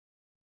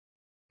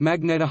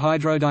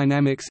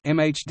Magnetohydrodynamics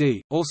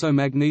 (MHD), also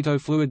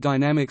magnetofluid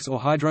dynamics or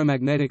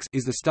hydromagnetics,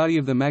 is the study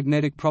of the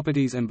magnetic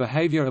properties and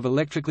behavior of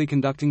electrically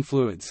conducting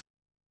fluids.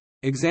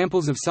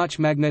 Examples of such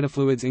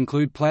magnetofluids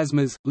include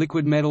plasmas,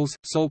 liquid metals,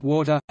 salt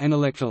water, and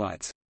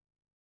electrolytes.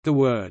 The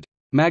word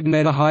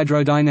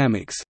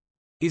magnetohydrodynamics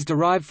is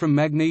derived from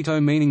magneto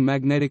meaning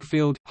magnetic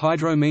field,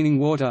 hydro meaning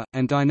water,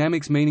 and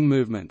dynamics meaning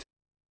movement.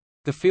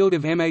 The field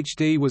of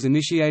MHD was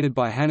initiated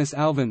by Hannes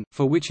Alfvén,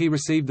 for which he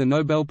received the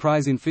Nobel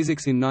Prize in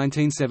Physics in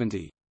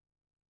 1970.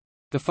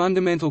 The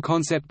fundamental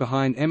concept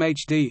behind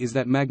MHD is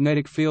that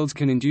magnetic fields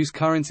can induce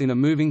currents in a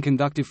moving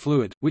conductive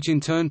fluid, which in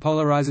turn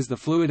polarizes the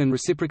fluid and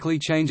reciprocally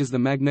changes the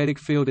magnetic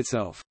field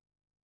itself.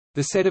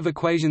 The set of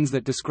equations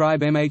that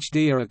describe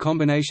MHD are a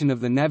combination of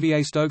the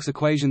Navier-Stokes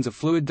equations of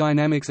fluid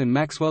dynamics and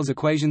Maxwell's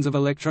equations of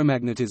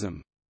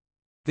electromagnetism.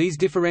 These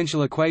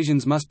differential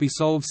equations must be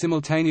solved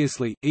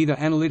simultaneously, either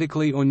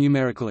analytically or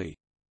numerically.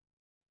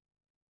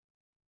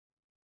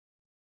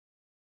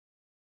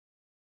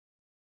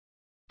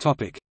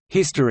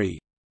 History.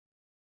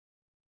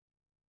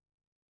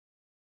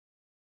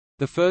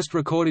 The first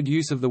recorded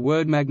use of the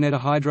word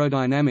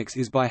magnetohydrodynamics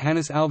is by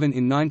Hannes Alfvén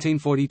in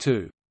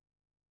 1942.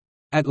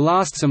 At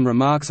last some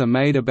remarks are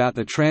made about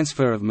the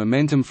transfer of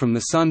momentum from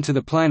the Sun to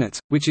the planets,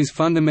 which is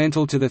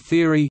fundamental to the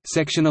theory.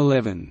 Section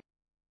 11.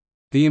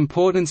 The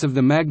importance of the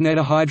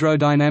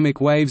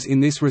magnetohydrodynamic waves in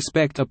this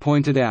respect are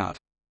pointed out.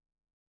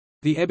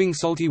 The ebbing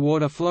salty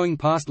water flowing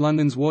past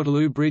London's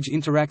Waterloo Bridge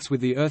interacts with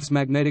the Earth's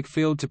magnetic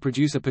field to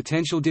produce a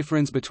potential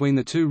difference between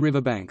the two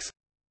river banks.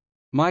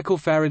 Michael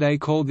Faraday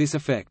called this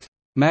effect,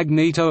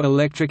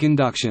 magneto-electric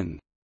induction,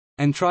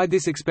 and tried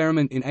this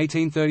experiment in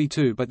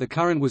 1832, but the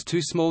current was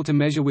too small to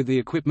measure with the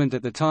equipment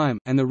at the time,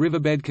 and the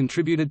riverbed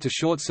contributed to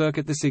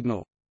short-circuit the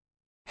signal.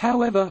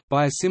 However,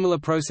 by a similar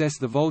process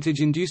the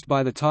voltage induced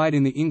by the tide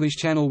in the English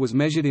Channel was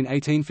measured in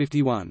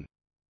 1851.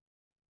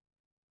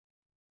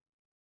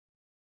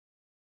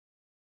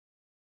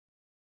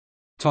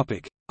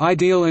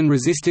 Ideal and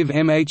resistive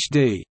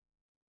MHD.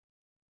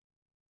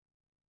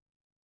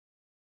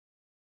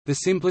 The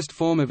simplest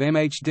form of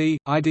MHD,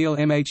 ideal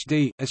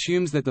MHD,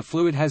 assumes that the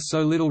fluid has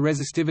so little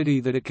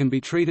resistivity that it can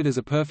be treated as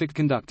a perfect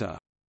conductor.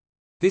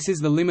 This is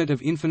the limit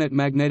of infinite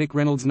magnetic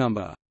Reynolds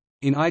number.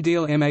 In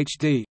ideal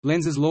MHD,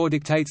 Lenz's law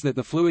dictates that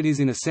the fluid is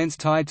in a sense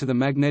tied to the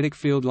magnetic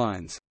field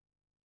lines.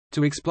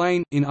 To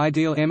explain, in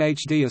ideal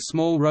MHD a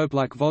small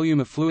rope-like volume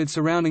of fluid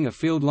surrounding a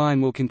field line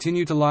will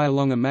continue to lie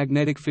along a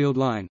magnetic field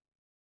line,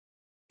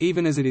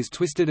 even as it is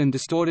twisted and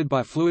distorted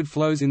by fluid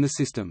flows in the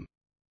system.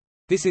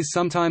 This is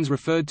sometimes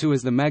referred to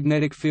as the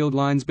magnetic field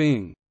lines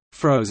being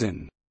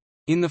 «frozen»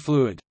 in the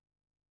fluid.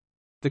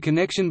 The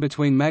connection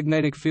between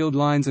magnetic field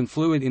lines and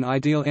fluid in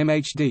ideal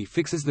MHD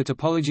fixes the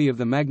topology of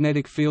the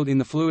magnetic field in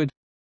the fluid.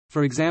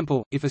 For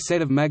example, if a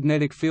set of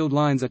magnetic field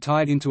lines are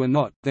tied into a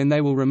knot, then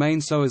they will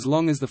remain so as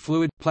long as the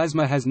fluid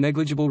plasma has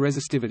negligible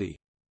resistivity.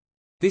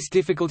 This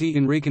difficulty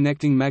in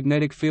reconnecting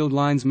magnetic field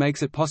lines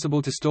makes it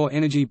possible to store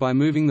energy by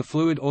moving the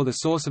fluid or the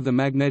source of the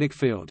magnetic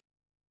field.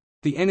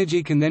 The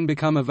energy can then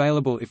become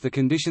available if the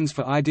conditions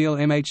for ideal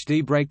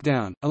MHD break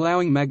down,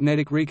 allowing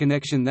magnetic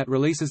reconnection that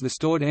releases the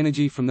stored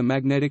energy from the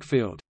magnetic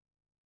field.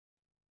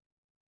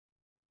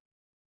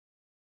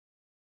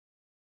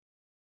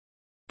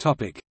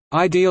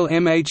 Ideal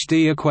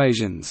MHD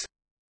equations.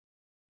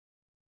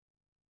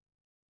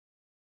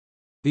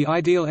 The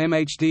ideal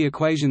MHD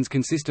equations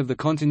consist of the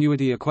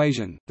continuity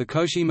equation, the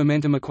Cauchy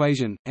momentum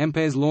equation,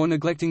 Ampere's law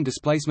neglecting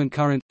displacement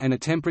current, and a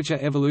temperature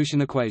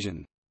evolution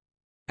equation.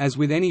 As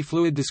with any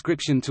fluid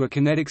description to a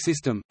kinetic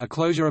system, a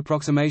closure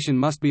approximation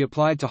must be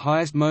applied to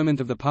highest moment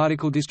of the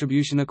particle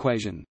distribution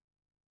equation.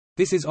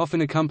 This is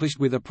often accomplished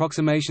with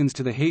approximations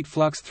to the heat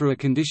flux through a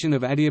condition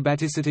of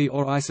adiabaticity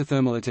or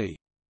isothermality.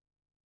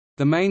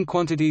 The main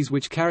quantities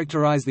which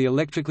characterize the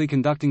electrically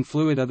conducting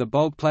fluid are the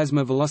bulk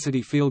plasma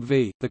velocity field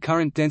V, the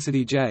current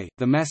density J,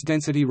 the mass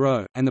density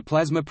ρ, and the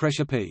plasma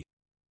pressure P.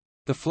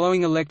 The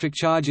flowing electric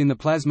charge in the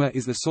plasma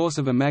is the source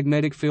of a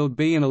magnetic field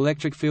B and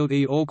electric field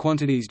E. All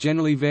quantities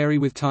generally vary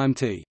with time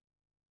t.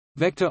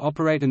 Vector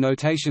operator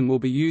notation will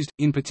be used,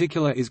 in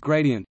particular is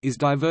gradient, is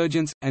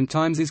divergence, and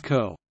times is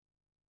curl.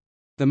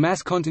 The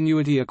mass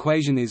continuity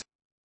equation is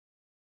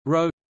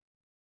ρ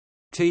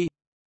t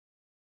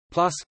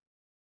plus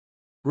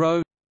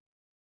ρ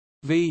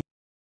v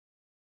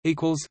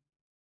equals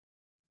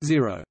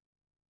 0.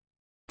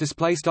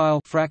 Display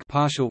style frac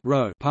partial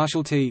ρ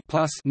partial t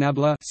plus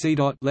nabla c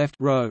dot left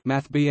ρ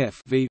math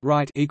bf v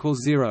right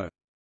equals 0.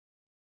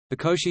 The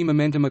Cauchy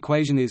momentum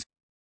equation is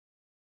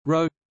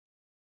ρ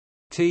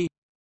t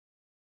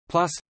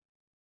plus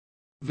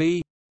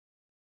v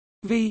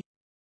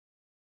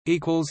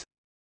equals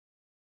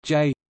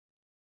j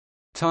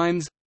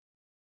times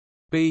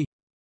b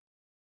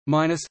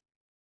minus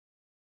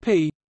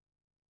p.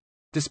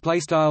 Display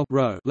style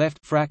ρ left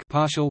frac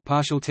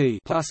partial t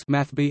plus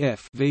math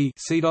bf v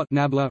c dot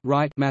nabla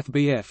right math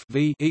bf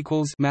v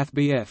equals math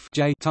bf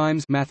j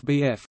times math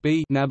bf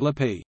b nabla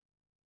p.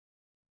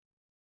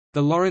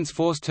 The Lorentz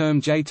force term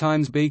J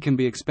times B can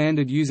be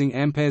expanded using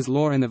Ampere's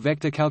law and the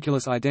vector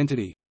calculus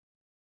identity.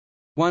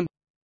 1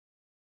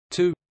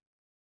 2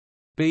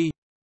 b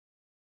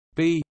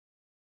b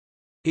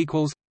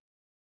equals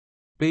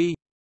b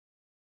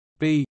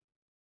b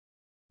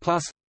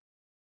plus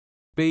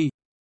b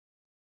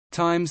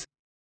times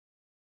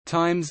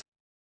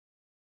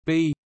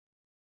b.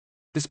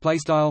 Display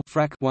style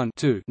frac 1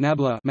 2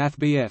 nabla math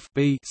BF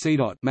b c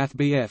dot math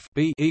BF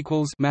b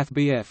equals math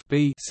BF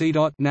b c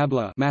dot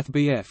nabla math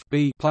BF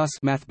b plus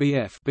math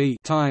BF b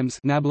times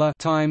nabla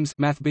times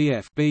math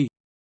BF b,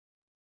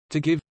 to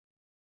give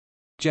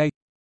J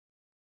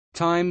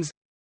times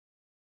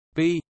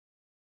b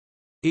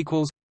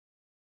equals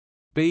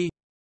b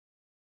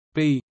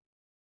b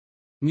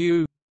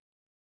mu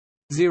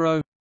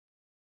 0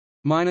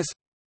 minus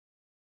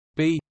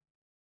b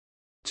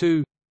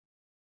 2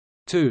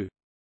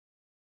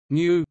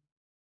 mu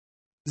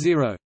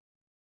 0.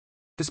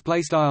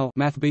 Display style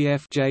math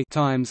BF J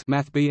times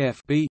math BF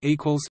b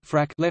equals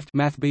frac left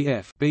math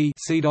BF b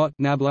c dot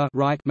nabla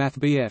right math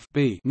BF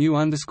b mu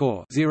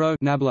underscore 0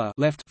 nabla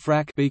left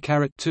frac b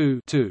caret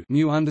 2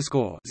 mu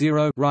underscore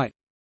 0 right,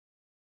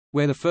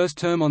 where the first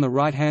term on the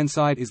right hand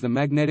side is the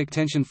magnetic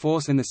tension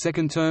force and the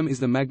second term is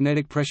the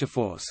magnetic pressure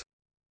force.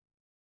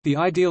 The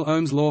ideal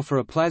Ohm's law for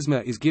a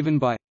plasma is given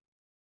by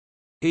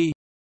E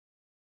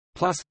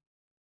plus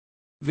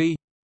V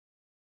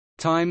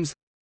times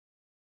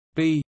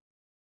B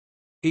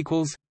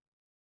equals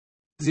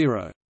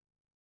 0.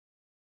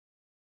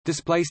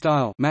 Display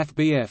style math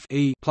BF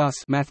E plus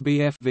math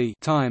BF V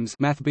times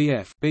math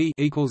BF B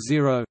equals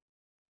 0.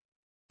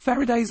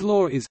 Faraday's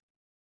law is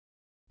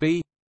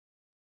B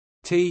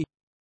T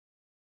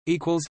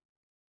equals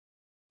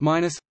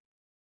minus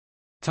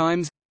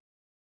times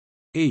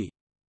E.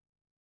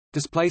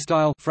 Display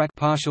style frac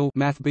partial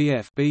math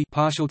BF B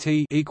partial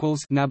T equals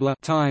nabla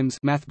times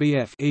math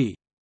BF E.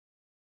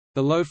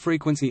 The low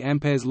frequency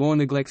Ampere's law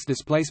neglects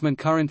displacement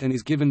current and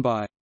is given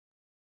by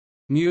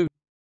mu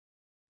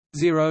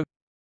 0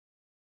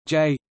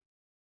 J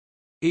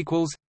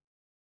equals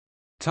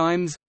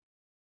times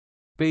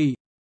B.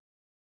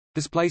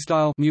 Display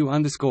style mu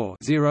underscore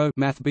 0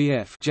 math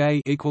BF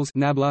J equals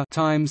nabla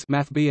times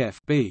math BF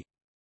B.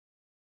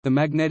 The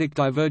magnetic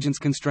divergence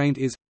constraint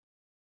is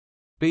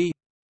B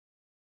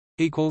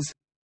equals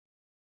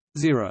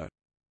 0.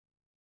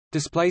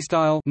 Display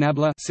style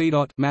nabla c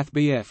dot math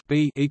BF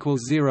b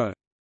equals 0.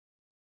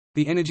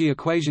 The energy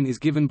equation is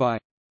given by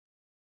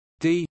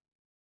d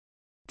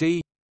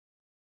d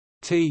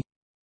t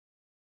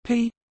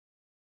p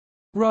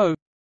rho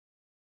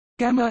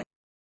gamma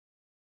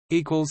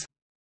equals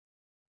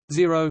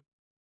 0.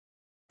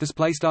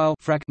 Display style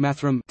frac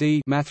mathrm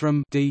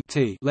d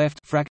t left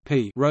frac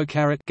p rho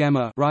caret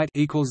gamma right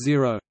equals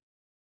 0,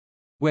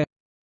 where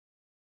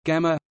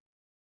gamma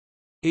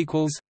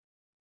equals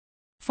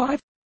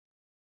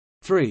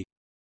 5/3.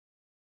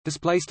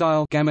 Display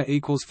style gamma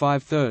equals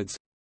 5/3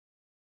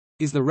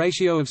 is the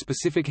ratio of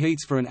specific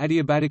heats for an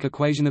adiabatic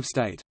equation of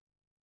state.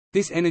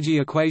 This energy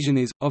equation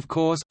is, of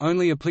course,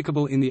 only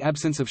applicable in the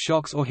absence of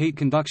shocks or heat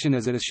conduction,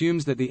 as it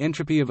assumes that the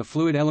entropy of a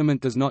fluid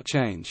element does not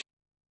change.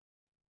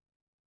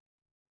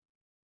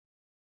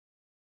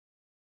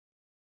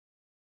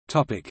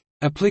 Topic: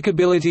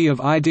 Applicability of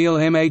ideal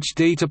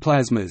MHD to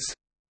plasmas.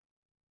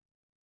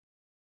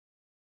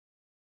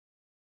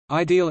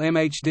 Ideal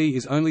MHD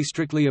is only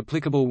strictly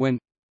applicable when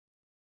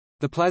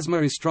the plasma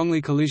is strongly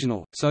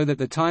collisional, so that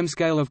the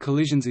timescale of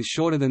collisions is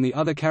shorter than the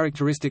other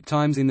characteristic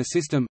times in the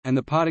system, and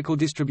the particle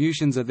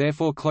distributions are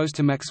therefore close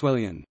to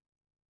Maxwellian.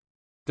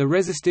 The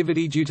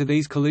resistivity due to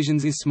these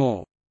collisions is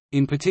small.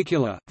 In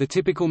particular, the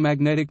typical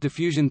magnetic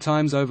diffusion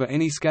times over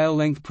any scale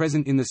length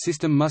present in the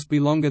system must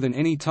be longer than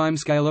any time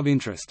scale of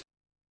interest.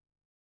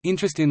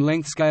 Interest in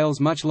length scales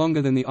much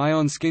longer than the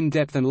ion skin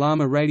depth and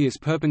Lama radius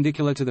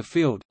perpendicular to the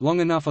field, long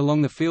enough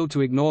along the field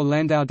to ignore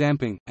Landau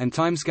damping, and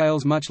time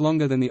scales much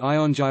longer than the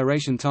ion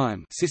gyration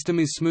time. System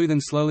is smooth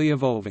and slowly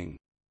evolving.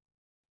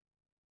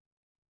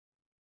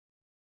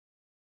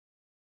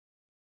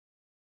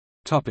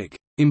 Topic: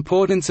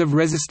 Importance of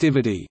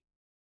resistivity.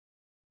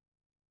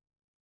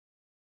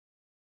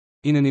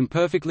 In an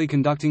imperfectly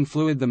conducting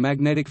fluid, the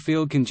magnetic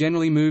field can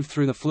generally move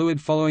through the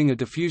fluid following a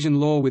diffusion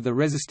law, with the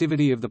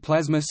resistivity of the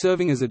plasma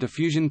serving as a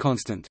diffusion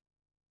constant.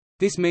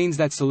 This means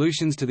that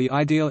solutions to the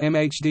ideal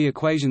MHD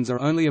equations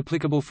are only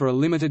applicable for a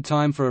limited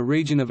time for a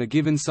region of a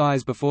given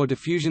size before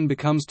diffusion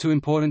becomes too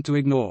important to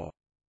ignore.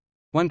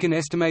 One can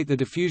estimate the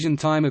diffusion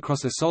time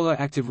across a solar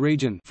active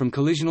region from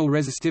collisional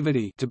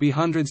resistivity to be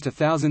hundreds to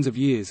thousands of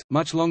years,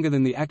 much longer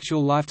than the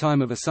actual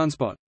lifetime of a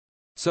sunspot.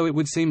 So it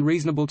would seem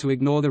reasonable to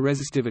ignore the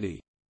resistivity.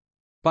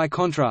 By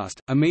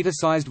contrast, a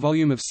meter-sized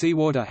volume of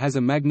seawater has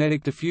a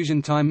magnetic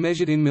diffusion time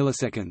measured in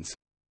milliseconds.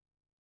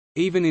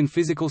 Even in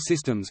physical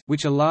systems,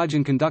 which are large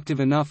and conductive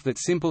enough that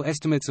simple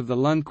estimates of the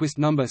Lundquist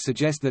number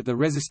suggest that the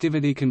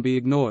resistivity can be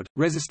ignored,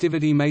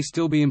 resistivity may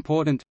still be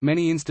important.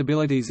 Many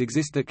instabilities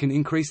exist that can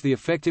increase the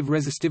effective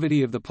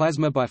resistivity of the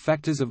plasma by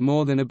factors of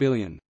more than a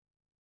billion.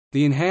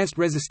 The enhanced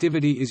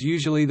resistivity is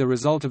usually the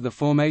result of the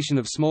formation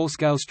of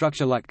small-scale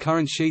structure like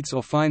current sheets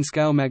or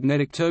fine-scale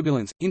magnetic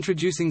turbulence,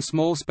 introducing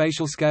small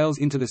spatial scales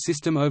into the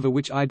system over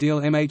which ideal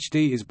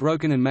MHD is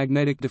broken and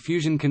magnetic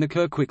diffusion can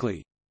occur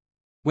quickly.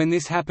 When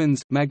this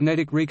happens,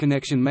 magnetic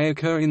reconnection may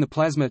occur in the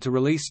plasma to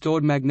release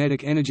stored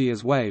magnetic energy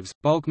as waves,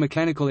 bulk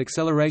mechanical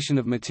acceleration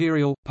of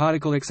material,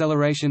 particle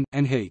acceleration,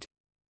 and heat.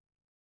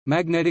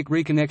 Magnetic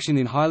reconnection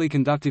in highly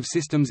conductive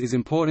systems is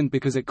important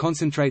because it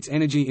concentrates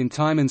energy in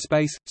time and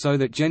space, so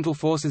that gentle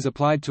forces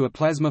applied to a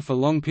plasma for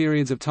long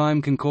periods of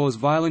time can cause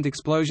violent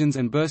explosions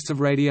and bursts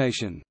of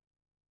radiation.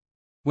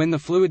 When the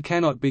fluid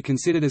cannot be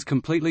considered as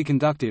completely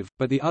conductive,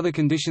 but the other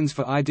conditions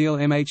for ideal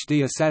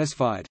MHD are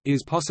satisfied, it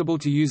is possible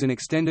to use an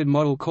extended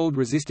model called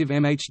resistive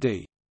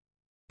MHD.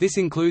 This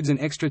includes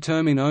an extra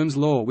term in Ohm's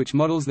law which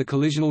models the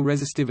collisional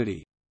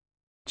resistivity.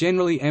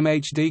 Generally,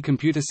 MHD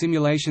computer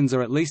simulations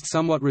are at least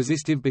somewhat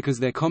resistive because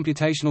their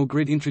computational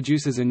grid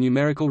introduces a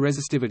numerical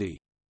resistivity.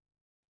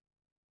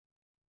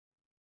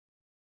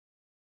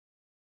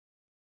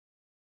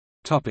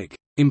 Topic: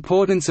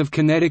 Importance of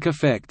kinetic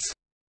effects.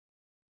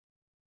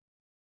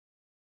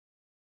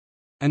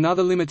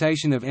 Another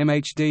limitation of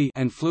MHD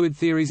and fluid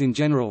theories in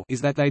general is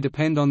that they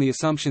depend on the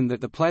assumption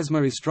that the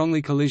plasma is strongly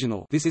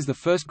collisional. This is the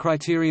first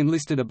criterion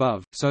listed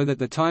above, so that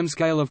the time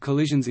scale of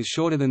collisions is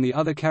shorter than the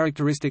other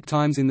characteristic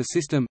times in the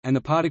system, and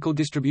the particle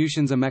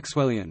distributions are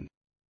Maxwellian.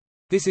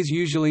 This is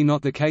usually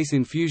not the case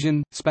in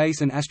fusion,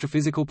 space and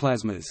astrophysical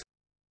plasmas.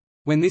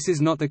 When this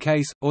is not the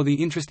case, or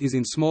the interest is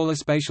in smaller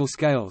spatial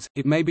scales,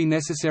 it may be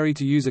necessary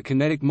to use a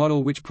kinetic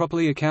model which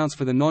properly accounts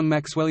for the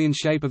non-Maxwellian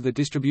shape of the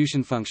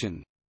distribution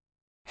function.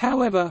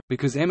 However,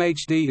 because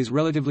MHD is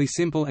relatively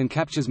simple and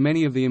captures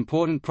many of the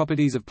important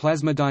properties of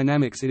plasma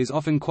dynamics, it is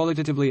often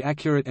qualitatively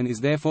accurate and is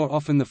therefore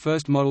often the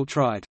first model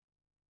tried.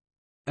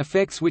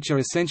 Effects which are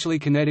essentially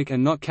kinetic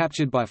and not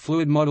captured by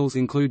fluid models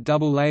include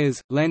double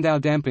layers, Landau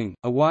damping,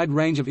 a wide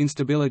range of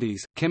instabilities,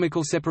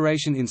 chemical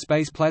separation in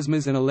space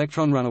plasmas and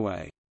electron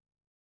runaway.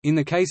 In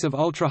the case of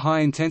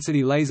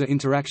ultra-high-intensity laser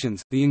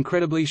interactions, the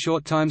incredibly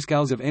short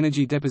timescales of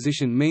energy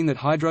deposition mean that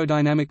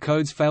hydrodynamic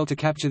codes fail to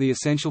capture the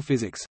essential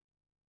physics.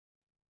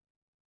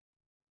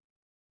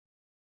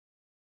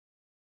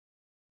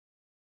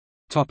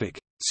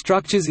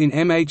 Structures in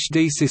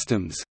MHD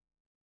systems.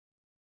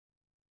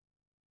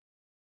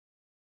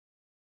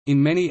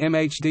 In many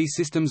MHD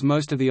systems,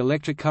 most of the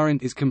electric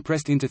current is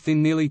compressed into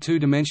thin, nearly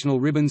two-dimensional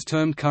ribbons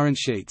termed current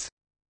sheets.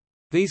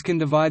 These can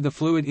divide the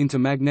fluid into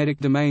magnetic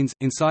domains,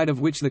 inside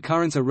of which the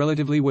currents are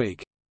relatively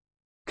weak.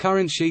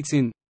 Current sheets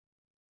in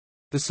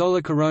the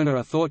solar corona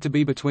are thought to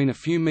be between a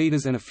few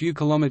meters and a few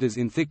kilometers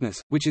in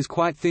thickness, which is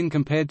quite thin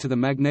compared to the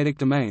magnetic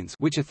domains,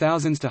 which are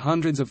thousands to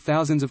hundreds of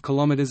thousands of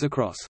kilometers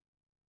across.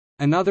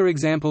 Another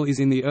example is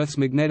in the Earth's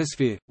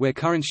magnetosphere, where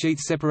current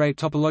sheets separate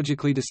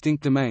topologically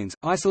distinct domains,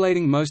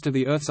 isolating most of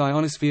the Earth's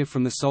ionosphere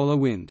from the solar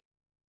wind.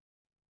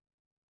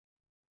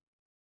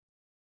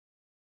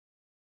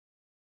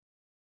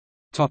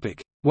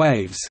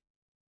 Waves.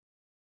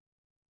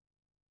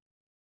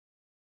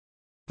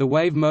 The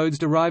wave modes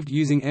derived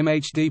using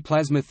MHD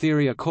plasma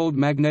theory are called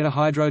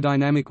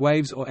magnetohydrodynamic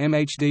waves or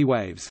MHD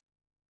waves.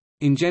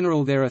 In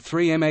general, there are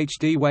three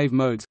MHD wave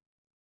modes: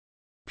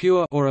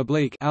 pure or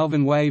oblique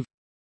Alvan wave,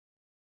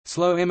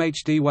 slow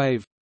MHD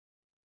wave,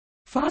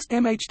 fast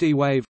MHD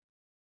wave.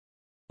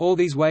 All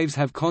these waves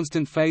have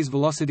constant phase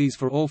velocities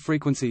for all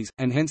frequencies,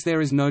 and hence there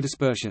is no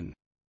dispersion.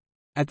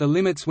 At the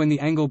limits when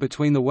the angle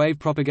between the wave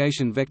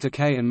propagation vector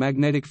k and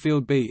magnetic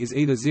field B is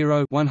either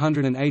 0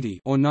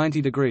 180 or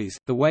 90 degrees,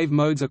 the wave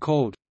modes are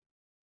called.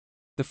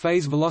 The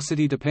phase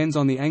velocity depends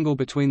on the angle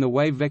between the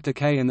wave vector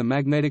k and the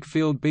magnetic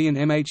field B. An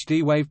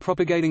MHD wave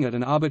propagating at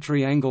an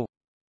arbitrary angle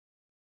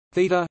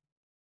theta,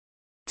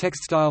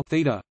 text style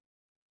theta,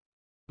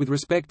 with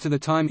respect to the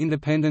time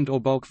independent or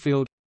bulk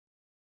field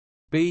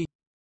B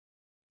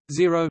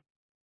 0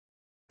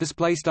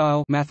 display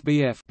style math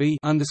BF B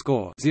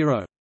underscore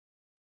 0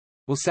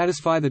 will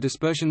satisfy the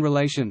dispersion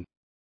relation.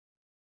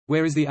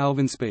 Where is the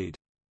Alvan speed?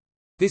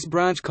 This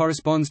branch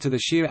corresponds to the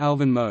shear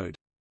Alvan mode.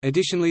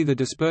 Additionally, the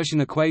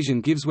dispersion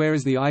equation gives where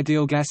is the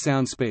ideal gas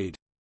sound speed.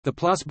 The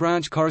plus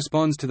branch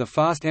corresponds to the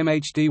fast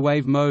MHD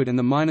wave mode and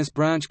the minus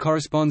branch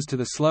corresponds to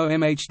the slow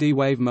MHD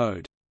wave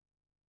mode.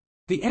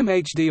 The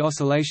MHD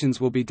oscillations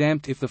will be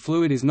damped if the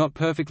fluid is not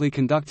perfectly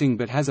conducting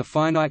but has a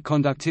finite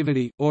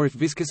conductivity, or if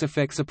viscous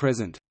effects are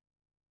present.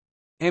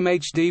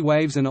 MHD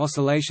waves and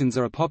oscillations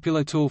are a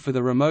popular tool for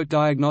the remote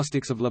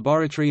diagnostics of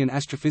laboratory and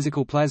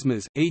astrophysical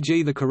plasmas,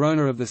 e.g. the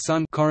corona of the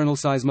Sun, coronal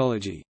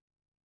seismology.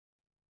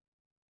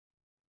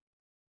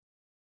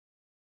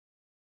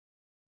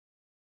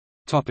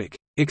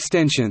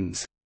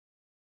 Extensions.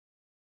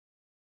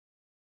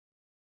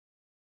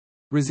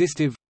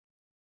 Resistive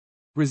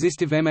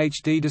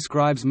MHD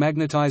describes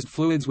magnetized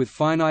fluids with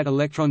finite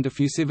electron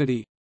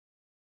diffusivity.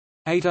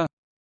 Eta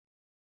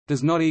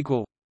does not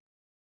equal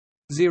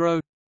 0.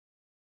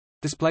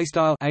 Display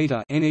style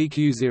eta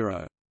neq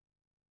 0.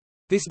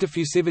 This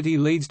diffusivity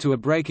leads to a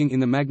breaking in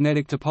the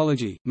magnetic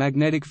topology.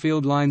 Magnetic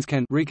field lines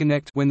can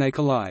reconnect when they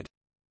collide.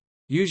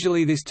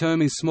 Usually this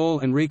term is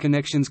small and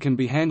reconnections can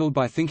be handled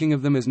by thinking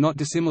of them as not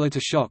dissimilar to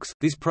shocks.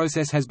 This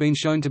process has been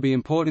shown to be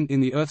important in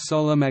the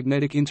Earth-solar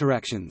magnetic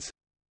interactions.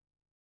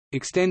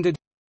 Extended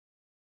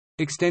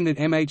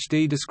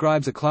MHD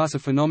describes a class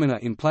of phenomena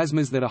in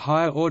plasmas that are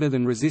higher order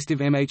than resistive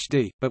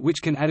MHD, but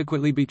which can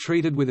adequately be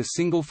treated with a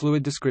single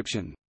fluid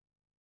description.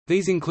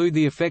 These include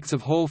the effects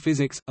of Hall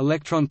physics,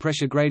 electron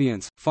pressure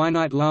gradients,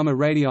 finite Lama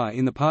radii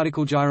in the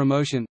particle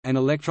gyromotion, and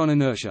electron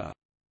inertia.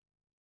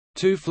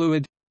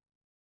 Two-fluid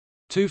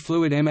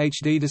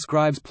MHD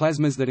describes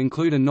plasmas that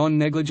include a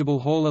non-negligible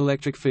Hall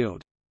electric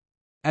field.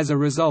 As a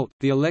result,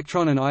 the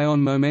electron and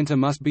ion momenta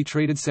must be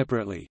treated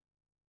separately.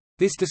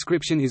 This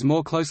description is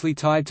more closely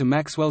tied to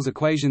Maxwell's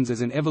equations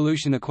as an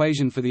evolution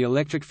equation for the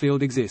electric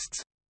field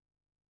exists.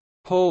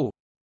 Hall.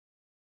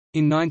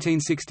 In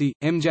 1960,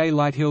 M. J.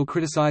 Lighthill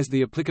criticized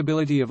the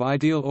applicability of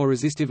ideal or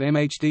resistive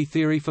MHD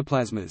theory for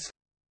plasmas.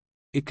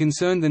 It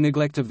concerned the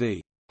neglect of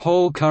the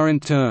Hall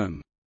current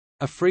term,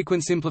 a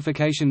frequent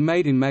simplification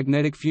made in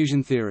magnetic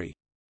fusion theory.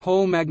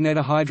 Hall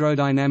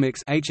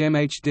magnetohydrodynamics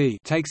 (HMHD)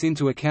 takes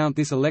into account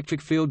this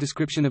electric field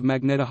description of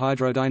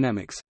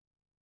magnetohydrodynamics.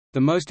 The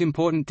most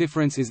important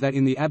difference is that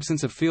in the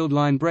absence of field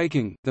line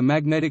breaking, the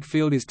magnetic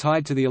field is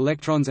tied to the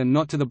electrons and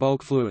not to the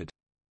bulk fluid.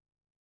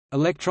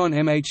 Electron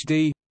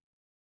MHD.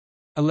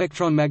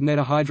 Electron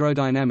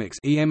magnetohydrodynamics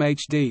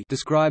 (EMHD)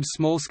 describes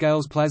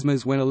small-scale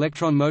plasmas when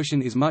electron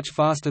motion is much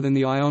faster than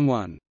the ion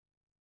one.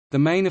 The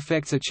main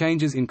effects are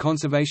changes in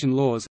conservation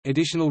laws,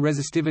 additional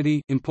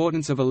resistivity,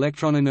 importance of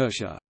electron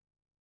inertia.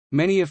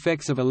 Many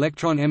effects of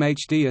electron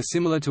MHD are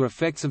similar to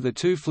effects of the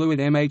two-fluid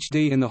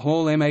MHD and the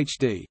Hall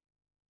MHD.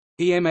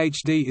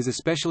 EMHD is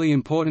especially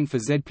important for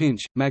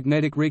Z-pinch,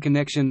 magnetic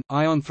reconnection,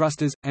 ion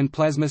thrusters, and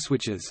plasma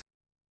switches.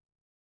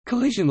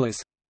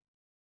 Collisionless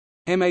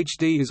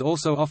MHD is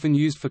also often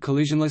used for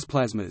collisionless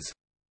plasmas.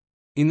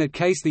 In that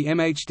case, the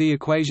MHD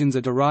equations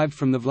are derived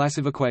from the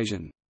Vlasov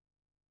equation.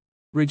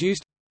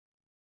 Reduced.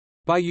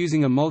 By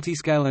using a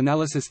multi-scale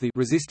analysis, the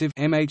resistive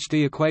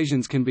MHD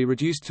equations can be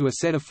reduced to a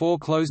set of four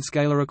closed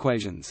scalar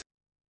equations.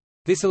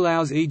 This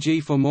allows e.g.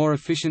 for more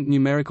efficient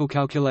numerical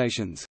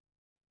calculations.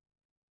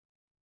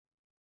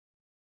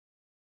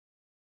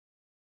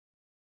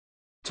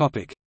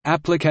 Topic: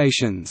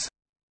 Applications.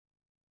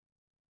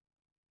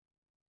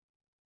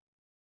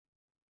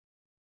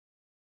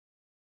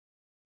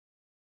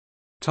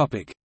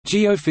 Topic: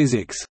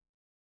 Geophysics.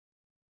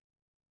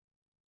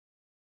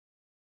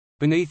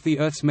 Beneath the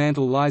Earth's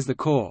mantle lies the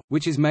core,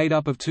 which is made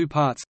up of two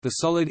parts, the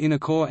solid inner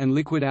core and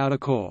liquid outer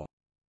core.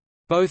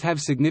 Both have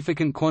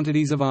significant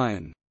quantities of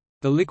iron.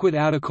 The liquid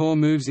outer core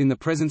moves in the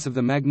presence of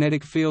the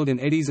magnetic field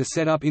and eddies are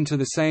set up into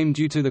the same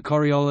due to the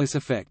Coriolis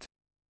effect.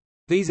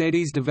 These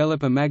eddies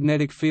develop a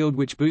magnetic field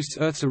which boosts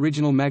Earth's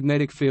original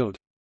magnetic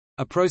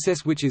field—a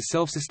process which is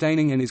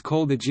self-sustaining and is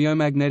called the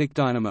geomagnetic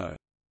dynamo.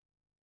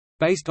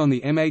 Based on the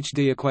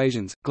MHD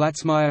equations,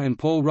 Glatzmeyer and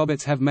Paul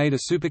Roberts have made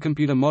a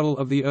supercomputer model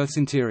of the Earth's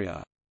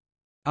interior.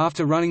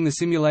 After running the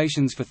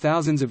simulations for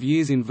thousands of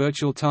years in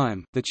virtual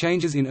time, the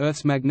changes in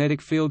Earth's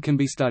magnetic field can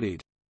be studied.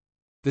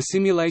 The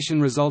simulation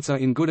results are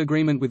in good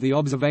agreement with the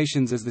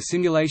observations, as the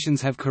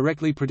simulations have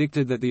correctly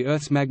predicted that the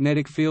Earth's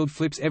magnetic field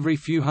flips every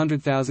few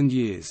 100,000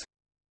 years.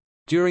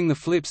 During the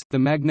flips, the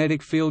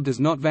magnetic field does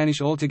not vanish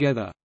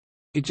altogether.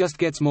 It just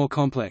gets more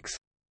complex.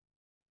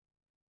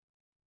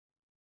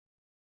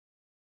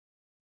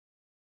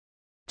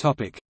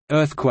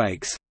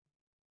 Earthquakes.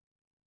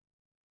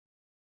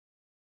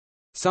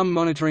 Some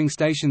monitoring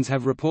stations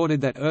have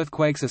reported that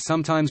earthquakes are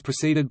sometimes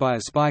preceded by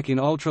a spike in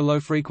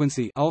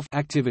ultra-low-frequency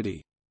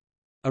activity.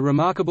 A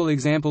remarkable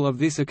example of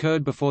this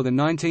occurred before the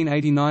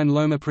 1989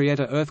 Loma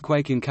Prieta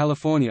earthquake in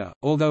California,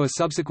 although a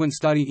subsequent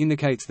study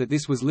indicates that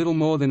this was little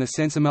more than a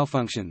sensor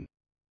malfunction.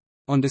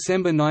 On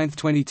December 9,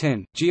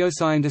 2010,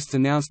 geoscientists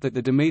announced that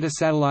the Demeter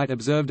satellite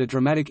observed a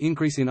dramatic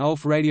increase in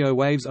ULF radio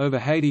waves over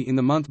Haiti in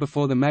the month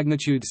before the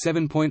magnitude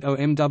 7.0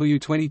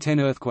 MW 2010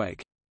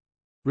 earthquake.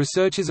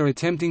 Researchers are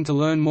attempting to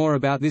learn more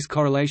about this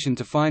correlation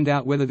to find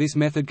out whether this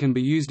method can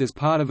be used as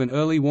part of an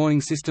early warning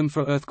system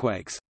for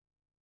earthquakes.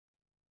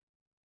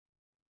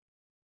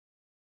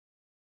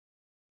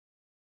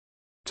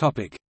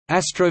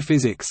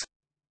 Astrophysics.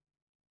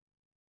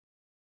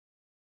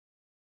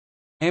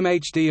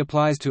 MHD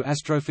applies to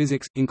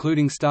astrophysics,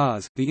 including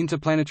stars, the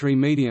interplanetary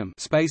medium,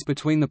 space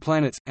between the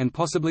planets, and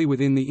possibly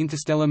within the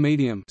interstellar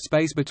medium,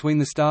 space between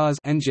the stars,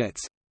 and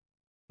jets.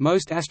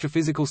 Most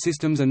astrophysical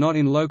systems are not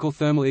in local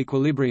thermal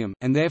equilibrium,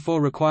 and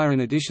therefore require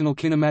an additional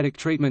kinematic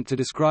treatment to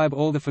describe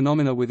all the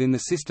phenomena within the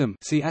system.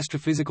 See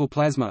astrophysical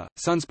plasma.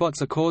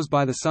 Sunspots are caused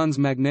by the Sun's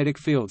magnetic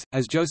fields,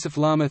 as Joseph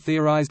Lama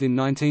theorized in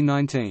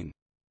 1919.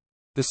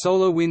 The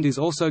solar wind is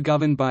also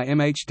governed by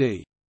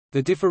MHD.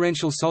 The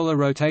differential solar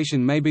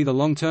rotation may be the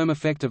long-term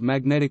effect of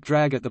magnetic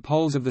drag at the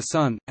poles of the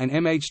Sun, an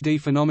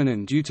MHD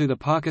phenomenon due to the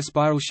Parker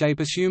spiral shape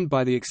assumed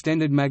by the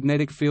extended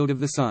magnetic field of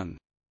the Sun.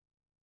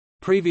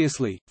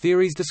 Previously,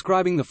 theories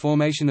describing the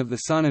formation of the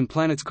Sun and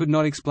planets could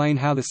not explain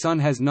how the Sun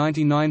has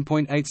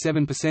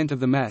 99.87% of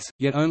the mass,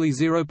 yet only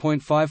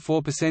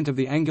 0.54% of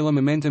the angular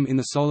momentum in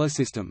the Solar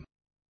System.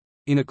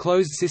 In a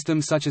closed system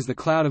such as the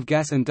cloud of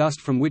gas and dust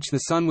from which the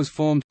Sun was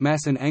formed,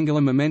 mass and angular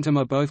momentum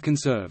are both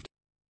conserved.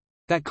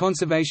 That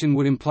conservation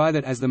would imply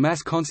that as the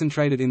mass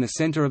concentrated in the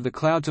center of the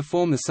cloud to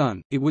form the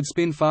Sun, it would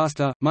spin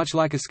faster, much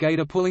like a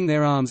skater pulling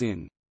their arms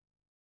in.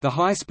 The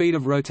high speed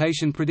of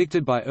rotation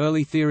predicted by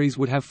early theories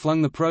would have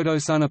flung the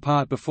proto-Sun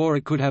apart before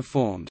it could have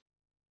formed.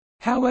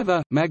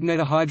 However,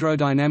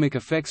 magnetohydrodynamic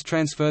effects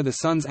transfer the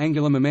Sun's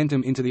angular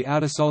momentum into the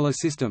outer solar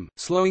system,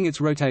 slowing its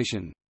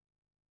rotation.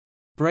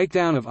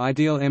 Breakdown of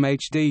ideal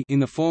MHD in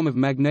the form of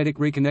magnetic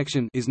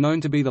reconnection is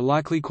known to be the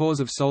likely cause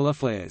of solar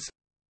flares.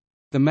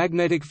 The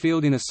magnetic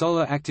field in a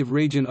solar active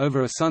region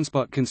over a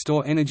sunspot can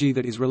store energy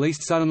that is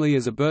released suddenly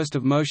as a burst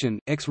of motion,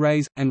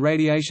 X-rays, and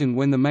radiation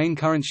when the main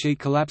current sheet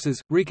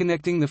collapses,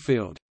 reconnecting the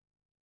field.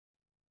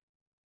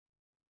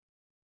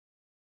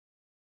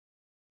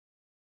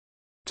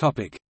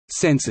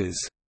 Sensors.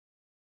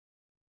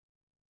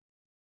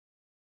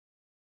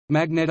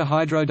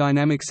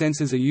 Magnetohydrodynamic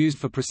sensors are used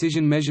for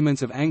precision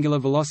measurements of angular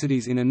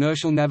velocities in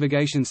inertial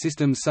navigation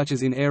systems such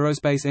as in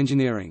aerospace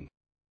engineering.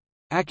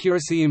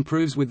 Accuracy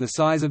improves with the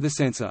size of the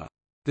sensor.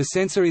 The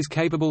sensor is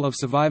capable of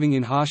surviving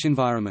in harsh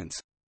environments.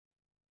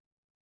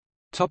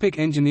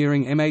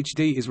 Engineering.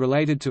 MHD is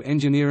related to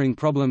engineering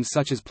problems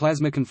such as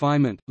plasma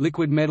confinement,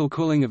 liquid metal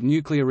cooling of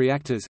nuclear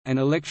reactors, and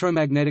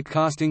electromagnetic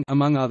casting,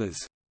 among others.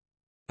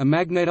 A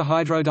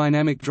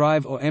magnetohydrodynamic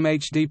drive or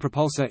MHD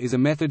propulsor is a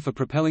method for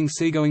propelling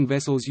seagoing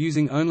vessels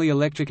using only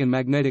electric and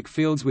magnetic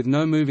fields with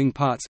no moving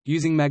parts,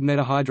 using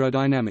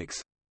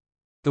magnetohydrodynamics.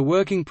 The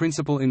working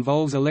principle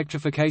involves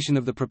electrification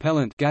of the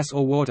propellant, gas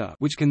or water,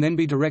 which can then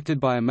be directed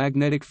by a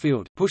magnetic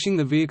field, pushing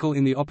the vehicle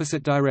in the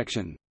opposite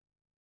direction.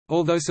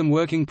 Although some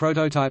working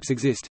prototypes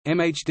exist,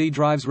 MHD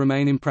drives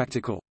remain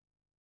impractical.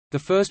 The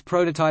first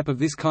prototype of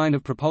this kind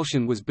of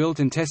propulsion was built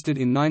and tested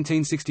in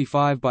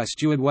 1965 by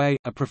Stuart Way,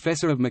 a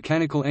professor of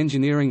mechanical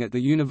engineering at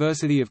the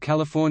University of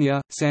California,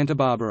 Santa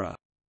Barbara.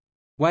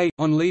 Way,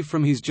 on leave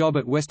from his job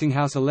at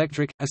Westinghouse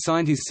Electric,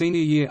 assigned his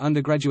senior year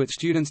undergraduate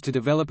students to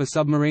develop a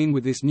submarine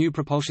with this new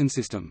propulsion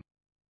system.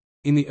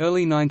 In the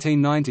early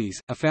 1990s,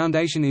 a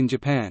foundation in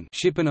Japan,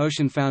 Ship and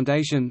Ocean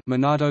Foundation,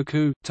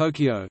 Minato-ku,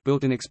 Tokyo,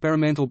 built an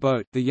experimental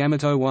boat, the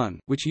Yamato 1,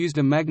 which used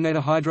a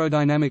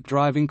magnetohydrodynamic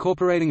drive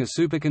incorporating a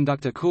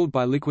superconductor cooled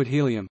by liquid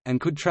helium, and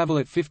could travel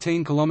at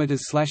 15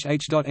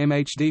 km/h.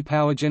 MHD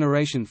power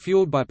generation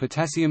fueled by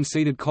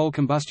potassium-seeded coal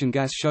combustion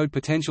gas showed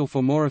potential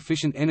for more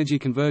efficient energy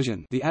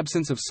conversion. The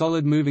absence of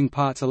solid moving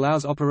parts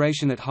allows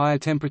operation at higher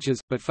temperatures,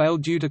 but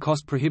failed due to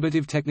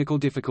cost-prohibitive technical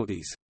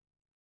difficulties.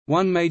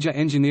 One major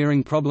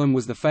engineering problem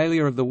was the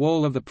failure of the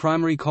wall of the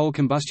primary coal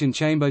combustion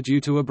chamber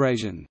due to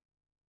abrasion.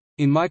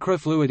 In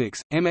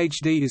microfluidics,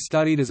 MHD is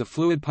studied as a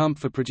fluid pump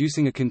for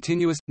producing a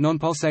continuous,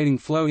 non-pulsating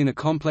flow in a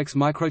complex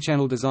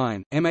microchannel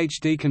design.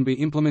 MHD can be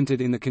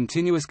implemented in the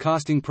continuous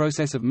casting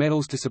process of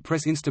metals to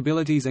suppress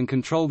instabilities and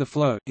control the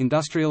flow.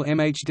 Industrial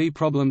MHD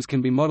problems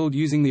can be modeled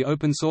using the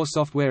open-source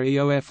software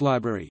EOF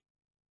library.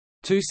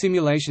 Two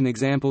simulation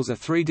examples are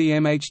 3D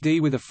MHD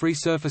with a free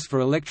surface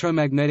for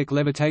electromagnetic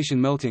levitation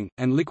melting,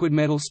 and liquid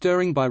metal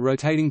stirring by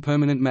rotating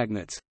permanent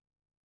magnets.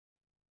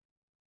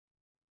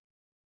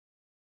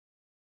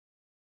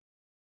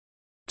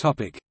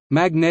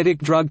 Magnetic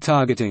drug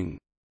targeting.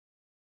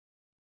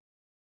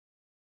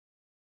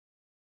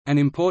 An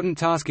important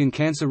task in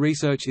cancer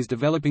research is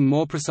developing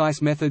more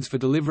precise methods for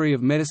delivery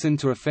of medicine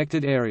to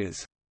affected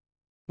areas.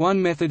 One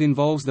method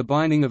involves the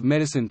binding of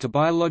medicine to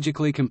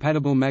biologically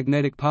compatible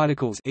magnetic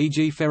particles,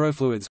 e.g.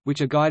 ferrofluids, which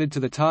are guided to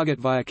the target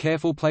via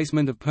careful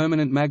placement of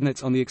permanent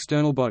magnets on the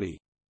external body.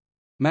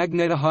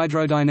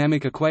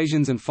 Magnetohydrodynamic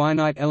equations and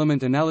finite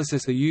element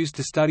analysis are used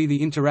to study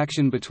the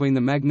interaction between the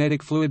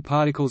magnetic fluid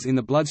particles in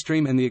the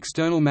bloodstream and the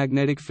external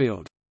magnetic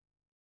field.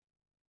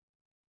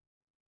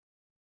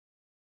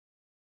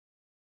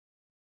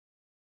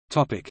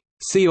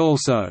 See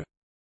also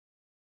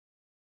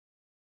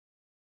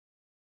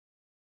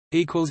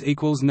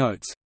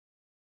Notes